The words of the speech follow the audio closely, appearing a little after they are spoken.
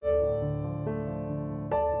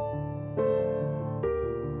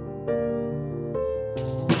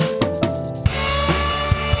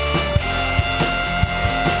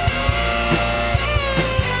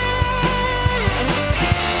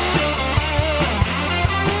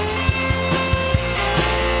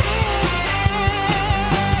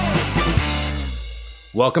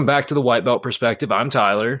Welcome back to the White Belt Perspective. I'm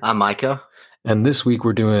Tyler. I'm Micah. And this week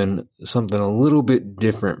we're doing something a little bit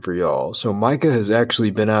different for y'all. So Micah has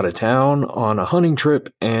actually been out of town on a hunting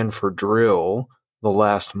trip and for drill the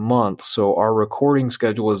last month. So our recording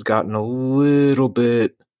schedule has gotten a little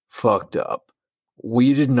bit fucked up.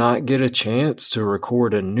 We did not get a chance to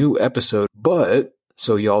record a new episode, but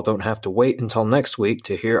so y'all don't have to wait until next week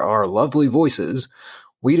to hear our lovely voices,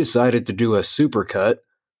 we decided to do a supercut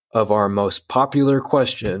of our most popular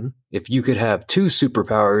question: if you could have two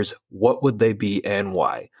superpowers, what would they be and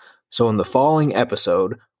why? So in the following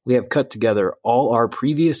episode, we have cut together all our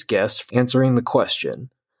previous guests answering the question.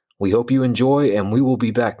 We hope you enjoy, and we will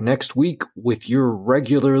be back next week with your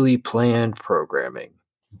regularly planned programming.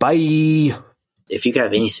 Bye! If you could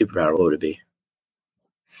have any superpower, what would it be?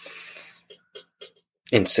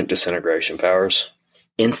 Instant disintegration powers.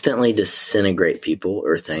 Instantly disintegrate people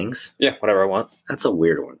or things? Yeah, whatever I want. That's a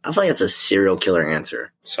weird one. I feel like that's a serial killer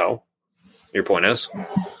answer. So, your point is?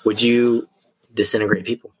 Would you disintegrate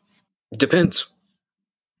people? Depends.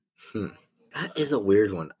 That is a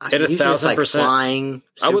weird one. At Usually it's 1,000%. Flying,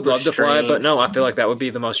 I would love to fly, strength. but no, I feel like that would be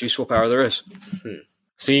the most useful power there is.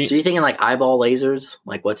 See? So you're thinking like eyeball lasers?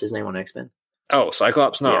 Like what's his name on X-Men? Oh,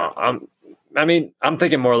 Cyclops? No, Yeah. I'm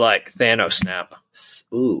thinking more like Thanos snap.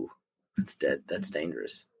 Ooh, that's dead. That's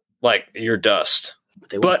dangerous. Like you're dust.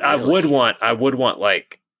 They But wouldn't really. I would want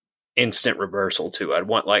like instant reversal too. I'd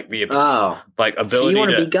want like the Oh, ability so you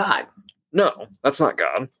want to to be God? No, that's not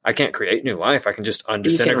God. I can't create new life. I can just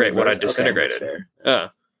undisintegrate what I disintegrated. Okay, that's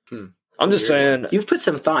fair. Yeah. I'm just saying You've put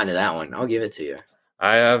some thought into that one. I'll give it to you.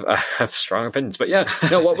 I have strong opinions. But yeah,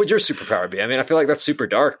 no, what would your superpower be? I mean, I feel like that's super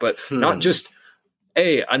dark, but not just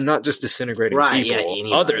I'm not just disintegrating Right, people. yeah,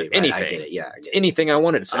 anybody, Other right, anything. I get it. Yeah, I get it. Anything I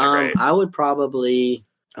want to disintegrate. I would probably.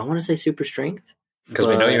 I want to say super strength Because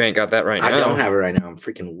we know you ain't got that right now. I don't have it right now. I'm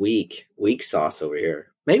freaking weak. Weak sauce over here.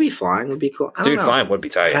 Maybe flying would be cool. I don't Dude, know. flying would be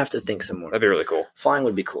tight. I'd have to think some more. That'd be really cool. Flying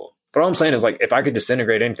would be cool. But all I'm saying is, like, if I could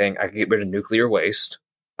disintegrate anything, I could get rid of nuclear waste.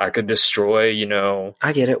 I could destroy,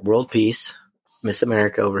 I get it. World peace. Miss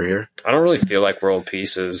America over here. I don't really feel like world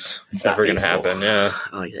peace is It's not ever going to feasible. happen. Yeah.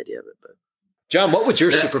 I like the idea of it, but John, what would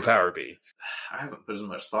your superpower be? I haven't put as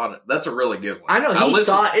much thought in. That's a really good one. I know he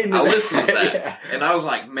thought into I that. listened to that, Yeah. and I was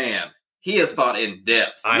like, man, he has thought in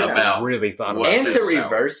depth I about. really thought what about And it. to superpower.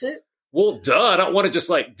 reverse it. Well, duh. I don't want to just,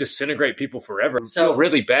 like, disintegrate people forever. I So- feel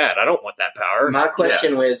really bad. I don't want that power. My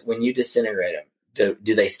question was, when you disintegrate them,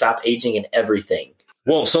 do they stop aging in everything?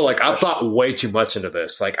 Well, so, like, I've thought way too much into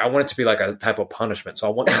this. Like, I want it to be, like, a type of punishment. So I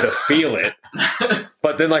want them to feel it.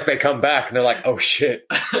 But then, like, they come back and they're like, oh, shit.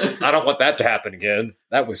 I don't want that to happen again.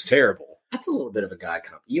 That was terrible. That's a little bit of a God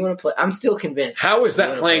comp. You want to play? I'm still convinced. How is You that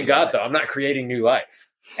wanna playing play God, though? I'm not creating new life.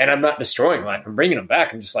 And I'm not destroying life. I'm bringing them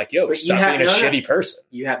back. I'm just like, yo, But you stop have- being a no, no. shitty person.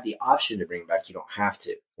 You have the option to bring it back. You don't have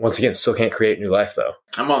to. Once again, still can't create new life, though.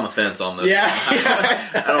 I'm on the fence on this. Yeah.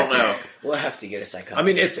 one. I don't know. We'll have to get a psychologist. I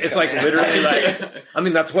mean, it's like literally like, I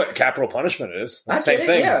mean, that's what capital punishment is. It's the I same get it,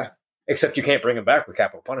 thing. yeah. Except you can't bring them back with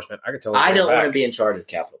capital punishment. I could totally I bring don't them want to back. be in charge of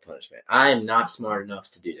capital punishment. I am not smart enough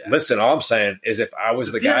to do that. Listen, all I'm saying is if I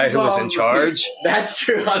was the guy Depends who was on in the charge, people. That's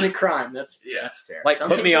true on the crime. That's Yeah. fair. like, Some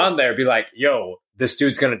put me people- on there, be like, yo, this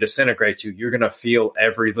dude's going to disintegrate you. You're going to feel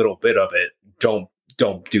every little bit of it. Don't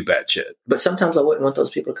do bad shit. But sometimes I wouldn't want those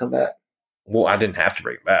people to come back. Well, I didn't have to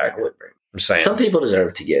bring it back. I would bring. I'm saying. Some people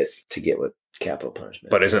deserve to get with capital punishment.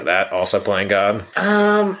 But isn't that also playing God?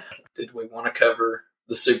 Did we want to cover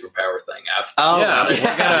the superpower thing? Yeah, we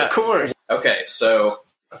gotta- of course. Okay, so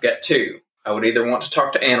I've got two. I would either want to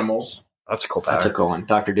talk to animals. That's a cool power. That's a cool one.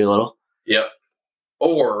 Dr. Doolittle. Yep.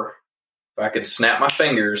 Or if I could snap my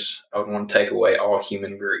fingers, I would want to take away all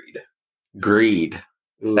human greed. Greed.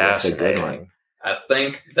 Ooh, that's a good Fascinating. one. I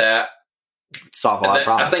think that Solve a lot of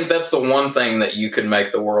problems. I think that's the one thing that you could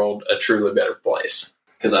make the world a truly better place.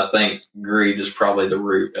 Because I think greed is probably the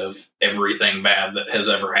root of everything bad that has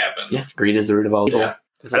ever happened. Yeah, greed is the root of all evil. Yeah.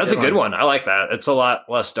 That's a good one. I like that. It's a lot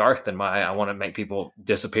less dark than my I want to make people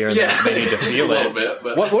disappear and they need to just feel a little it.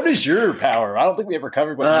 bit. But What is your power? I don't think we ever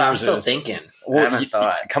covered what I'm yours still is. thinking. I Well, haven't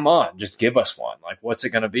thought. come on, just give us one. Like, what's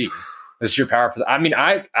it going to be? This is your power for I mean,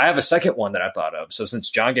 I have a second one that I thought of. So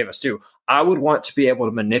since John gave us two, I would want to be able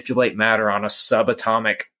to manipulate matter on a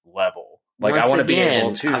subatomic level. Like, I Once want to be again,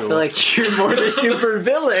 able to. I feel like you're more the super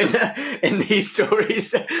villain in these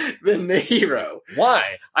stories than the hero.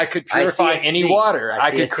 Why? I could I see purify a any theme. water. I I see a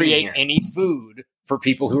could theme create here. any food for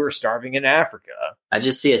people who are starving in Africa. I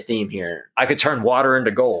just see a theme here. I could turn water into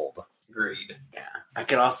gold. greed. I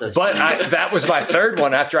could also But see, that was my third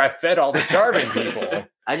one after I fed all the starving people.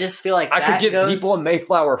 I just feel like I could give goes, people in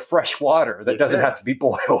Mayflower fresh water that You doesn't could. have to be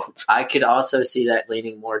boiled. I could also see that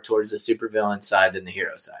leaning more towards the supervillain side than the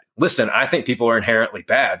hero side. Listen, I think people are inherently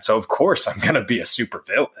bad, so of course I'm going to be a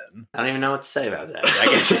supervillain. I don't even know what to say about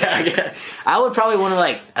that. I would probably want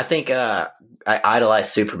to I think I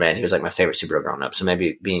idolized Superman. He was like my favorite superhero growing up. So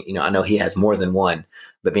maybe being, I know he has more than one,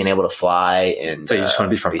 but being able to fly and So you just want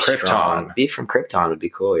to be from Krypton. strong, be from Krypton would be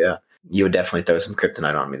cool. Yeah, you would definitely throw some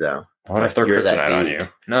kryptonite on me though. What if they're You're that kryptonite on dude. you?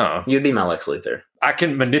 No. You'd be my Lex Luthor. I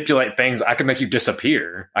can manipulate things. I can make you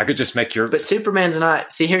disappear. I could just make your... But Superman's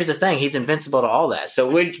not. See, here's the thing. He's invincible to all that.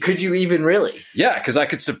 So could you even really? Yeah, because I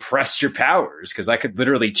could suppress your powers, because I could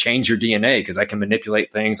literally change your DNA, because I can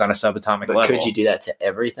manipulate things on a subatomic But level. could you do that to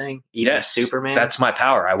everything? Even Yes, Superman? That's my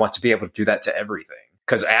power. I want to be able to do that to everything.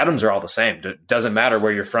 Because atoms are all the same. It doesn't matter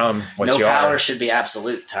where you're from, what no you power are. should be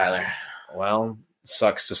absolute, Tyler. Well,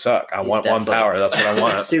 sucks to suck. I He's want one definitely power. That's what I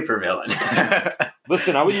want. Supervillain.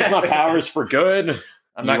 Listen, I would use my powers for good.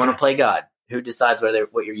 I'm You not want gonna, to play God? Who decides whether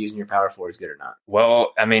what you're using your power for is good or not?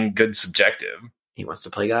 Well, I mean, good subjective. He wants to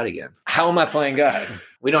play God again. How am I playing God?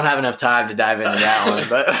 We don't have enough time to dive into that one,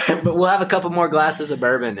 but we'll have a couple more glasses of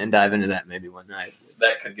bourbon and dive into that maybe one night.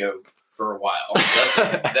 That could go for a while.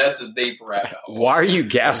 That's a deep rabbit hole. Why are you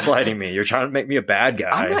gaslighting me? You're trying to make me a bad guy.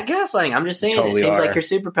 I'm not gaslighting. I'm just saying Totally it seems are. like your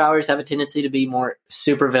superpowers have a tendency to be more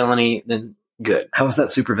super villainy than good. How is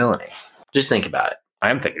that super villainy? Just think about it. I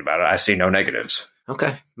am thinking about it. I see no negatives.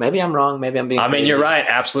 Okay. Maybe I'm wrong. Maybe I'm being I mean, crazy. you're right.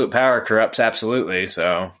 Absolute power corrupts absolutely.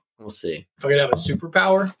 So We'll see. If I could have a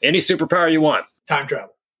superpower, any superpower you want. time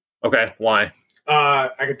travel. Okay. Why?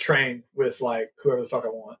 I could train with like whoever the fuck I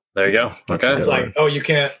want. There you go. That's a Okay. It's like, oh, you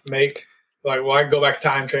can't make well, I can go back to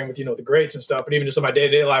time train with the greats and stuff. But even just in my day to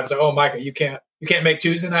day life, it's like, oh, Micah, you can't make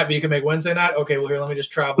Tuesday night, but you can make Wednesday night. Okay, well here, let me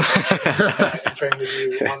just travel and train with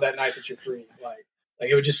you on that night that you're free. Like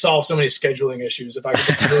it would just solve so many scheduling issues if I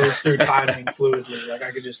could just move through timing fluidly. Like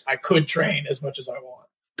I could train as much as I want.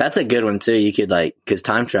 That's a good one too. You could because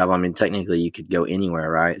time travel. I mean, technically, you could go anywhere,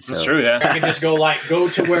 right? So That's true. Yeah. I could just go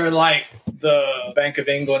to where the Bank of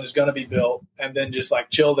England is going to be built, and then just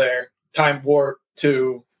chill there, time warp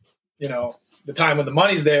to, the time when the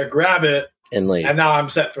money's there, grab it, and leave. and now I'm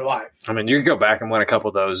set for life. I mean, you could go back and win a couple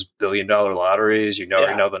of those $1 billion lotteries. You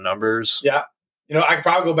already Yeah. know the numbers. Yeah. I could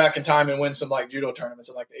probably go back in time and win some judo tournaments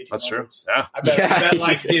in the 1800s. That's true. Yeah. I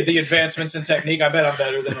bet the advancements in technique, I bet I'm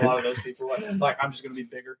better than a lot of those people. And I'm just going to be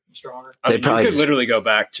bigger and stronger. I mean, you probably could just- literally go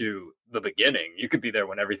back to the beginning. You could be there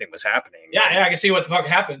when everything was happening. Yeah, I can see what the fuck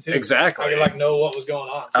happened too. Exactly. I could know what was going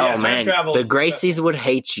on. So, Oh yeah, time man, travel- the Gracies would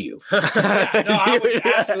hate you. Yeah, no, I would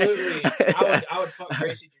absolutely. I would fuck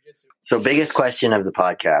Gracie Jiu-Jitsu. So, biggest question of the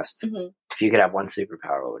podcast: Mhm. if you could have one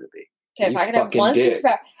superpower, what would it be? Okay, You if I could have fucking one dick.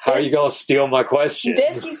 superpower. How are you This- going to steal my question?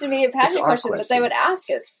 This used to be a It's pageant our question that they question. would ask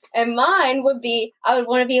us. And mine would be I would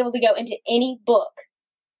want to be able to go into any book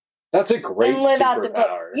That's a great and live out the book.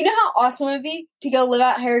 superpower. You know how awesome it would be to go live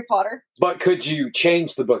out Harry Potter? But could you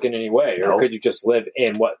change the book in any way? Or No. could you just live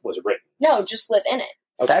in what was written? No, just live in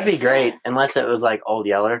it. That'd be great, unless it was like Old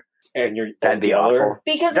Yeller. And you're That'd be awful.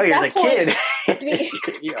 Because No, at you're that the point,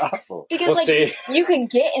 kid. You're awful. because We'll like see. you can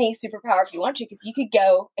get any superpower if you want to, because you could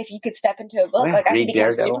go if you could step into a book, Yeah, like I read could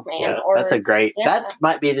become Daredevil. Superman Yeah, or that's a great. yeah. That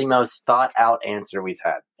might be the most thought out answer we've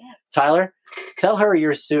had. Yeah. Tyler, tell her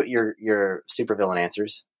your supervillain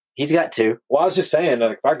answers. He's got two. Well, I was just saying,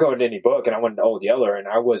 if I go into any book and I went into Old Yeller and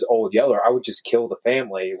I was Old Yeller, I would just kill the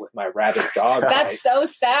family with my rabid dog. That's bites. so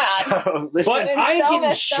sad. So, listen, But And I ain't so getting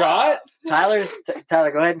messed shot. up.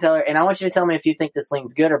 Tyler, go ahead and tell her. And I want you to tell me if you think this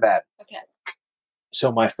lean's good or bad. Okay.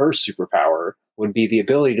 So my first superpower would be the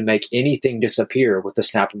ability to make anything disappear with the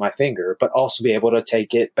snap of my finger, but also be able to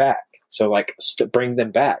take it back. So bring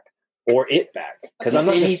them back or it back. Because I'm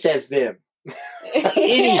not he just, says them.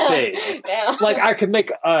 Anything. Yeah. like I could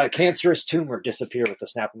make a cancerous tumor disappear with the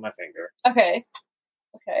snap of my finger. Okay.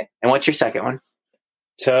 And what's your second one?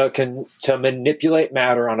 To manipulate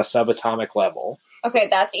matter on a subatomic level. Okay,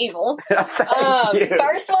 that's evil. Thank you.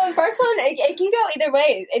 First one, it can go either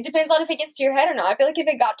way. It depends on if it gets to your head or not. I feel like if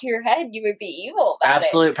it got to your head, you would be evil about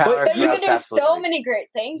Absolute power. it. But you corrupts can do absolutely. so many great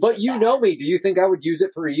things. But with you that. know me. Do you think I would use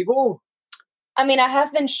it for evil? I mean, I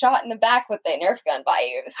have been shot in the back with a Nerf gun by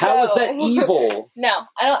you. So. How is that evil? No,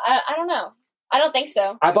 I don't know. I don't think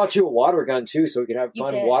so. I bought you a water gun too, so we could have You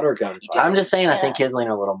fun did. water gun You fight. did. I'm just saying, I Yeah. think his lean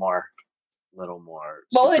a little more. What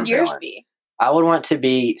would yours supervillain. be? I would want to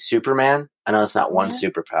be Superman. I know it's not one Yeah.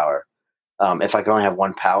 superpower. If I could only have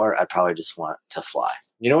one power, I'd probably just want to fly.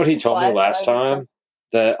 You know what he told me Fly, last fly, time?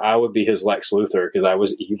 that I would be his Lex Luthor because I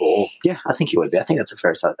was evil. Yeah, I think you would be. I think that's a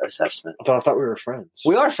fair assessment. But I thought we were friends.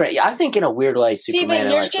 We are friends. I think in a weird way, See, Superman but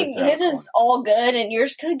and yours Lex could, Luthor his are is all good, and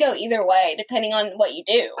yours could go either way depending on what you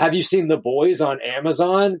do. Have you seen The Boys on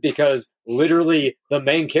Amazon? Because literally the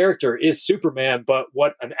main character is Superman, but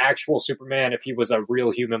what an actual Superman, if he was a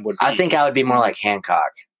real human, would be. I think I would be more like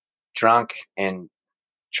Hancock, drunk and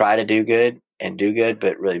try to do good,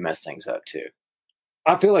 but really mess things up too.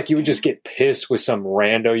 I feel like you would just get pissed with some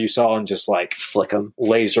rando you saw and just like Flick them.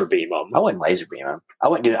 laser beam them. I wouldn't laser beam them. I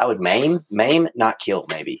wouldn't do it. I would maim, not kill,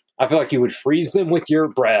 maybe. I feel like you would freeze them with your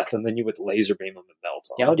breath and then you would laser beam them and melt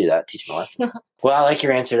them. Yeah, I would do that. Teach them a lesson. Well, I like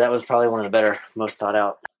your answer. That was probably one of the better, most thought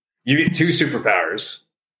out. You get 2 superpowers.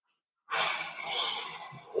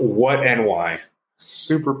 What and why?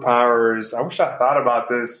 Superpowers. I wish I thought about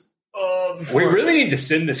this. We really need to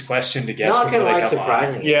send this question to guests. No, I kind of before they like come on.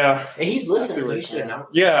 surprising. Yeah. And he's listening, so really you should have cool. known.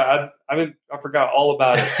 Yeah, I forgot all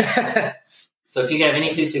about it. So if you could have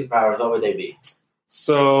any 2 superpowers, what would they be?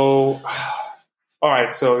 So, all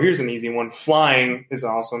right. So here's an easy one. Flying is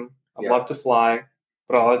awesome. I'd Yeah. love to fly,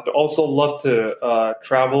 but I'd also love to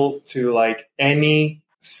travel to like any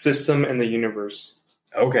system in the universe.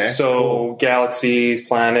 Okay. So galaxies,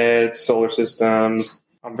 planets, solar systems.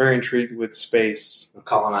 I'm very intrigued with space.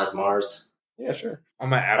 Colonize Mars. Yeah, sure. I'm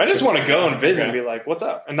gonna I just want to go and visit and Okay. be like, "What's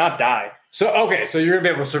up?" and not die. So you're gonna be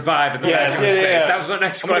able to survive in the Yes, vacuum of yeah, space. yeah. That was my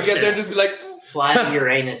next I'm gonna question. get there and just be like, Fly to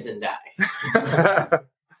Uranus and die.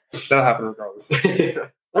 "That'll happen regardless."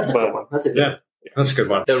 That's a good one. That's a good Yeah. one. That's a good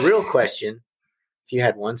one. The real question, if you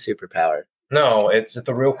had one superpower. No, it's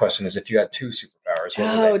the real question is if you had 2 superpowers.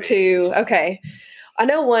 What would Oh, they be? 2. Okay. I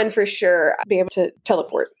know one for sure. I'd be able to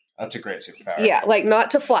teleport. That's a great superpower. Yeah, like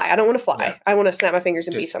not to fly. I don't want to fly. Yeah. I want to snap my fingers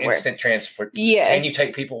and be Just somewhere. instant transport. Yes. Can you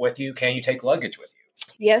take people with you? Can you take luggage with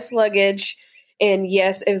you? Yes, luggage. And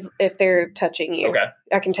yes, if they're touching you. Okay.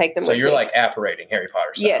 I can take them So with you're me. like apparating Harry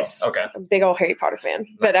Potter style. Yes. Okay. I'm a big old Harry Potter fan.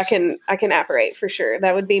 But Nice. I can apparate for sure.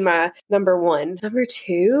 That would be my number 1. Number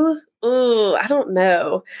 2? Oh, I don't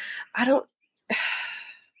know.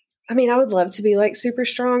 I mean, I would love to be like super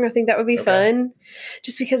strong. I think that would be Okay. fun.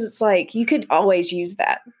 Just because it's like you could always use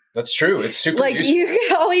that. That's true. It's super Like useful. you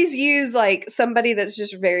could always use like somebody that's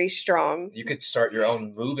just very strong. You could start your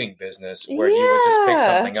own moving business where you would just pick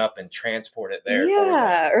Yeah. something up and transport it there.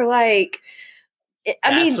 Yeah. Or like I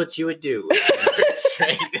That's mean what you would do.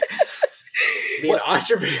 Be an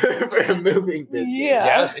entrepreneur for a moving business. Yeah.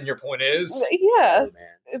 Yes, and your point is yeah. Oh, man.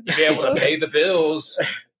 you'd be able to pay the bills.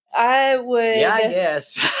 I would Yeah, I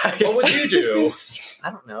guess. What would you do? I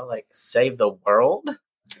don't know, like save the world.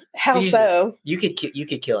 how Easy. so? You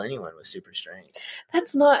could kill anyone with super strength.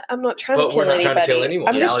 That's not I'm not trying But to kill we're not anybody. trying to kill anyone.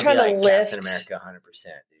 I'm Yeah, just I would trying be to like lift Captain America 100%,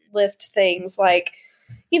 dude. lift things like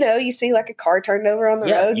you see like a car turned over on the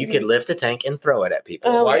Yeah, road. you could lift a tank and throw it at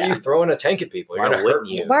people. Oh, Why yeah. are you throwing a tank at people? You're Why gonna hurt wouldn't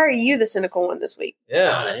you? Why are you the cynical one this week? Oh,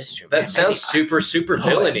 Yeah, that is true. that man. sounds super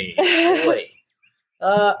villainy. Boy.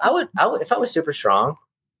 I would if I was super strong.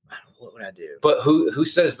 What would I do? But who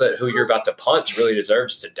says that who you're about to punch really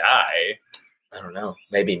deserves to die? I don't know.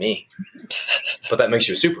 Maybe me. But that makes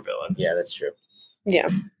you a supervillain. Yeah, that's true. Yeah.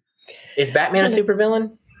 Is Batman a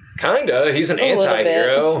supervillain? Kinda. He's an A little bit.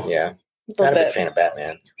 anti-hero. Yeah, A not little a big bit. fan of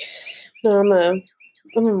Batman. No, I'm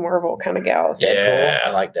a Marvel kind of gal. Deadpool. Yeah. I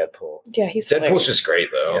like Deadpool. Yeah, he's Deadpool's hilarious. just great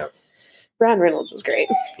though. Yeah. Ryan Reynolds is great.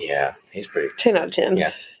 Yeah, he's pretty. 10 out of 10.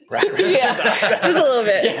 Yeah. Right. Yeah, just a little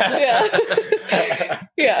bit. Yeah.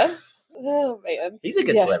 Yeah. Oh man. He's a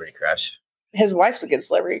good Yeah. celebrity crush. His wife's a good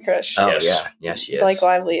celebrity crush. Oh Yes. yeah, yeah, she is. Blake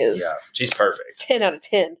Lively is Yeah. She's perfect. 10 out of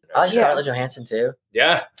 10. I like Yeah. Scarlett Johansson too.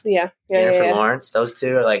 Yeah. Yeah. Yeah. Jennifer yeah. Lawrence. Those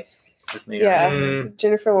two are like with me. Yeah. Mm,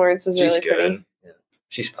 Jennifer Lawrence is she's really good. pretty.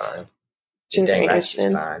 She's fine. Jennifer Dang right, she's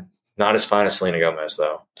Aniston. fine. Not as fine as Selena Gomez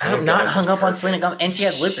though. I'm not hung up on Selena Gomez, and she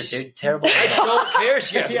has lupus, dude. Terrible. I don't care.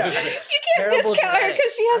 She has Yeah. lupus. You can't Terrible discount her genetics.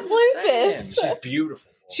 because she has I'm just saying. lupus. She's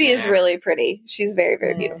beautiful. She is really pretty. She's very,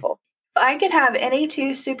 very Mm. beautiful. If I could have any 2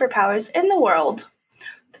 superpowers in the world,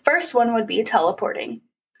 the first one would be teleporting.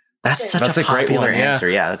 That's such That's a a great popular one, yeah. answer.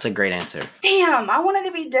 Yeah, that's a great answer. Damn, I wanted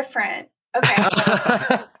to be different. Okay.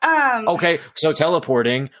 Okay, so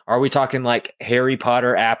teleporting. Are we talking like Harry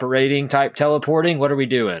Potter apparating type teleporting? What are we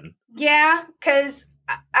doing? Yeah, because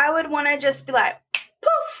I would want to just be like,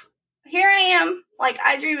 poof, here I am. Like,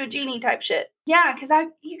 I dream of genie type shit. Yeah, because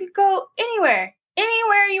you could go anywhere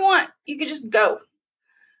you want. You could just go.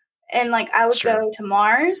 And, like, I would Sure. go to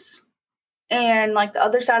Mars. And, like, the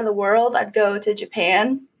other side of the world, I'd go to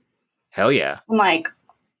Japan. Hell yeah. And, like,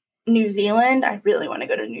 New Zealand. I really want to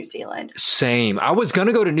go to New Zealand. Same. I was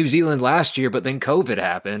gonna go to New Zealand last year, but then COVID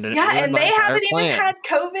happened. And it Yeah, ruined and my they entire haven't even plan. had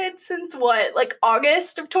COVID since what, like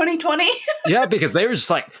August of 2020? Yeah, because they were just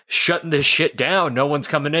like shutting this shit down. No one's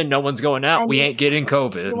coming in, no one's going out. And We you- ain't getting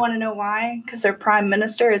COVID. You want to know why? Because their prime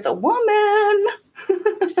minister is a woman.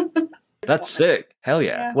 That's sick. Hell yeah.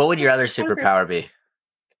 Yeah. What would your other superpower be?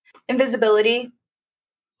 Invisibility.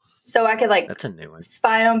 So I could like That's a new one.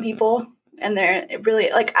 spy on people, and they're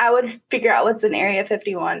really like I would figure out what's in Area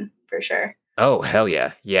 51 for sure. Oh, hell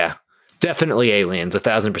yeah. Yeah. Definitely aliens.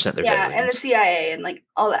 1,000% there's Yeah, aliens. and the CIA and like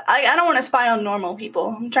all that. I don't want to spy on normal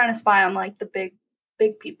people. I'm trying to spy on like the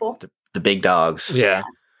big people. The big dogs. Yeah.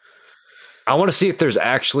 I want to see if there's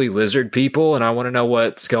actually lizard people, and I want to know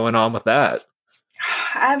what's going on with that.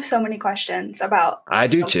 I have so many questions about I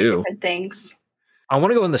do so many too. different things. I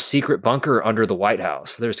want to go in the secret bunker under the White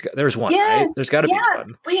House. There's one, right? Yes, There's got to yeah.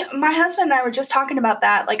 be one. My husband and I were just talking about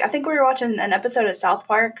that. Like, I think we were watching an episode of South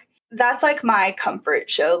Park. That's like my comfort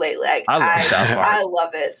show lately. Like, I love South Park. I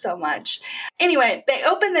love it so much. Anyway, they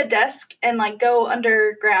open the desk and like go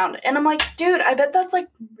underground, and I'm like, dude, I bet that's like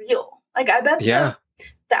real. Like, I bet Yeah.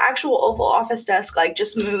 the actual Oval Office desk like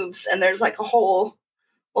just moves, and there's like a whole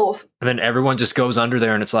little. And then everyone just goes under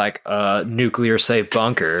there, and it's like a nuclear safe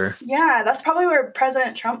bunker. Yeah, that's probably where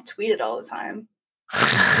President Trump tweeted all the time.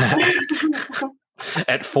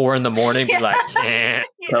 At 4 a.m, be like, eh.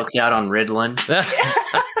 Poked out on Ritalin.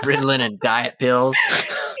 Ritalin and diet pills.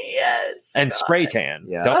 Yes. And God. spray tan.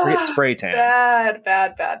 Yeah. Don't forget spray tan. Bad.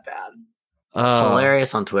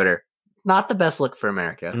 Hilarious on Twitter. Not the best look for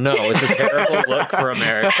America. No, it's a terrible look for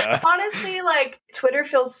America. Honestly, like Twitter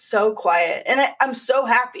feels so quiet, and I'm so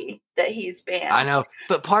happy that he's banned. I know,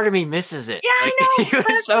 but part of me misses it. Yeah, I know. It was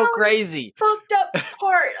That's so the crazy. Fucked up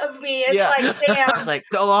part of me. It's Yeah. like, damn. It's like,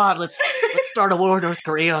 go on, let's start a war with North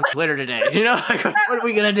Korea on Twitter today. You know, like, what are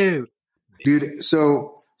we gonna do? Dude,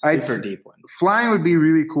 so Super deep one. flying would be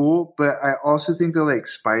really cool, but I also think that like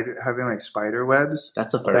having spider webs,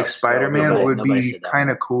 That's the first. like Spider-Man would be kind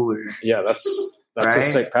of cooler. Yeah, that's a Right?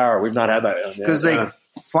 sick power. We've not had that yet. Because like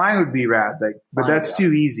flying would be rad, like, but Flying that's would be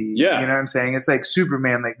too easy. Yeah. You know what I'm saying? It's like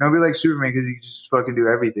Superman. Like nobody likes Superman because he can just fucking do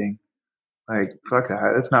everything. Like fuck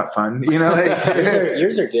that. That's not fun. You know, like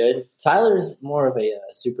yours are good. Tyler's more of a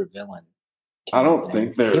super villain. I don't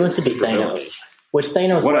think they're. He wants to be super Thanos. villains. Which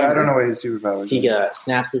Thanos? what? I don't know what his superpower is. He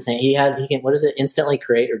snaps his hand. He can. What is it? Instantly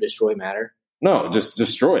create or destroy matter. No, just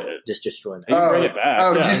destroy it. Just destroy You matter. can bring it back.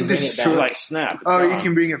 Oh, yeah. just bring it destroy. back. It's like snap. It's Oh, you gone.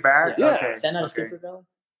 can bring it back. Yeah. Okay. Is that not a Okay. super villain?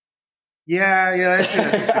 Yeah, that's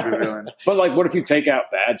a super villain. But like, what if you take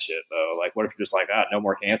out bad shit though? Like, what if you're just like, no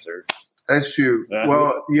more cancer? That's true. Yeah.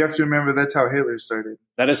 Well, you have to remember that's how Hitler started.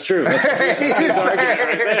 That is true. That's his argument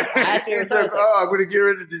right there. That's He's what I like, was oh, I'm going to get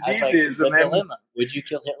rid of I was like, diseases, the and then dilemma. Would you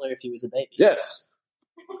kill Hitler if he was a baby? Yes.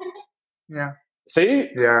 yeah, See,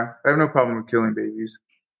 yeah. I have no problem with killing babies.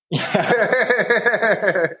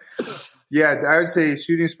 Yeah, I would say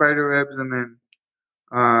shooting spider webs, and then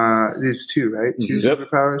there's two, right? Two Yep.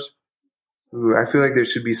 superpowers. Ooh, I feel like there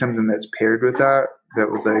should be something that's paired with that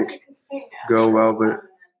would like go well, but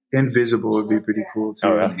invisible would be pretty cool too.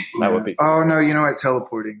 Oh, yeah. That would be cool. Oh no, you know what?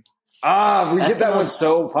 Teleporting. we That's did the that one most-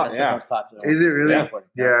 so That's the yeah. most popular. Is it really? Yeah.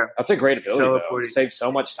 Yeah. That's a great ability. Though. Teleporting. It saves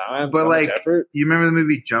so much time, But so like, much effort. you remember the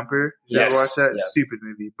movie Jumper? Did you Yes. ever watch that? Yeah. Stupid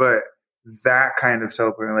movie, but that kind of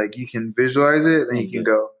teleporting, like you can visualize it, then you can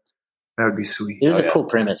go. That would be sweet. It was Oh, a yeah. cool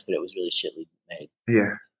premise, but it was really shitly made.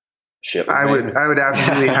 Yeah, Shit, I would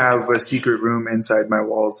absolutely have a secret room inside my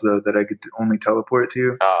walls though that I could only teleport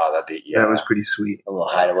to. Oh, that'd be That was pretty sweet. A little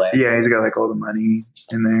hideaway. Yeah, he's got like all the money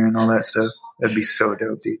in there and all that stuff. That'd be so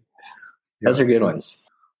dope, dude. Those are good ones.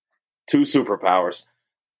 Two superpowers.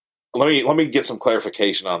 Let me get some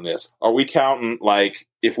clarification on this. Are we counting like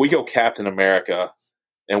if we go Captain America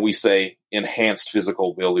and we say enhanced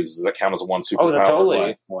physical abilities, does that count as one superpower? Oh, that's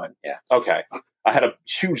totally. One, yeah. Okay. I had a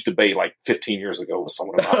huge debate like 15 years ago with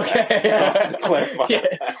someone about that. So I had to clarify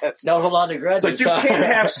that. Don't hold on to grudges. So you can't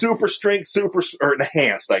have super strength, or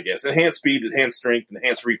enhanced, I guess. Enhanced speed, enhanced strength,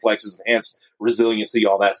 enhanced reflexes, enhanced resiliency,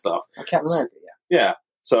 all that stuff. Captain America, yeah. Yeah.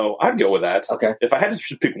 So I'd go with that. Okay. If I had to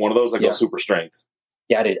just pick one of those, I'd Yeah. go super strength.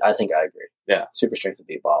 Yeah, I think I agree. Yeah. Super strength would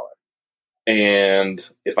be a baller. And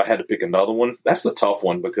if I had to pick another one, that's the tough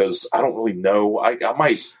one because I don't really know. I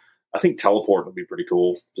think teleport would be pretty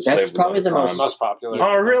cool. Just That's save a probably lot of the time. Most popular.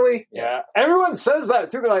 Oh, really? Yeah. Everyone says that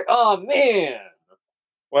too. They're like, oh, man.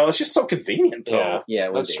 Well, it's just so convenient, though. Yeah. Yeah,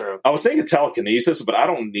 it would That's be. true. I was thinking telekinesis, but I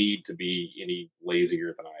don't need to be any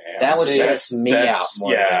lazier than I am. That would See, stress me out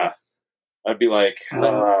more. Yeah. I'd be like,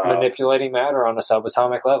 Manipulating matter on a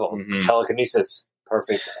subatomic level. Mhm. Telekinesis.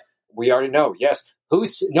 Perfect. We already know. Yes.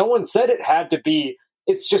 No one said it had to be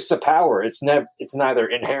it's just a power. It's neither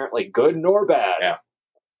inherently good nor bad. Yeah.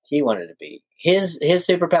 He wanted to be. His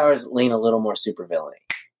superpowers lean a little more supervillainy.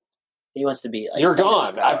 He wants to be like, you're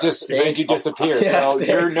gone. I've just made you disappear. Yeah, so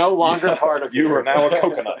you're no longer part of You are now a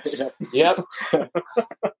coconut. Yep.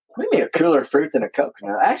 Maybe a cooler fruit than a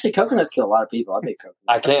coconut. Actually, coconuts kill a lot of people. I'd be a coconut.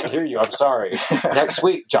 I can't hear you. I'm sorry. Next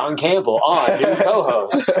week, John Campbell on new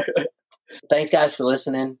co-host. Thanks, guys, for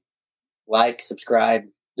listening. Like, subscribe.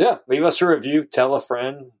 Yeah, leave us a review. Tell a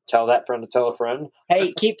friend. Tell that friend to tell a friend.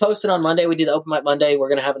 Hey, keep posting on Monday. We do the Open Mic Monday. We're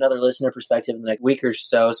going to have another listener perspective in the next week or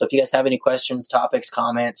so. So if you guys have any questions, topics,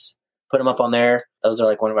 comments, put them up on there. Those are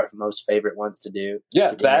like one of our most favorite ones to do.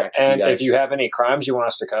 Yeah, to that, interact with and you guys. if you have any crimes you want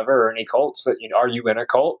us to cover or any cults that, are you in a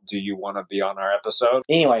cult? Do you want to be on our episode?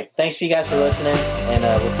 Anyway, thanks for you guys for listening, and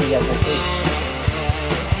we'll see you guys next week.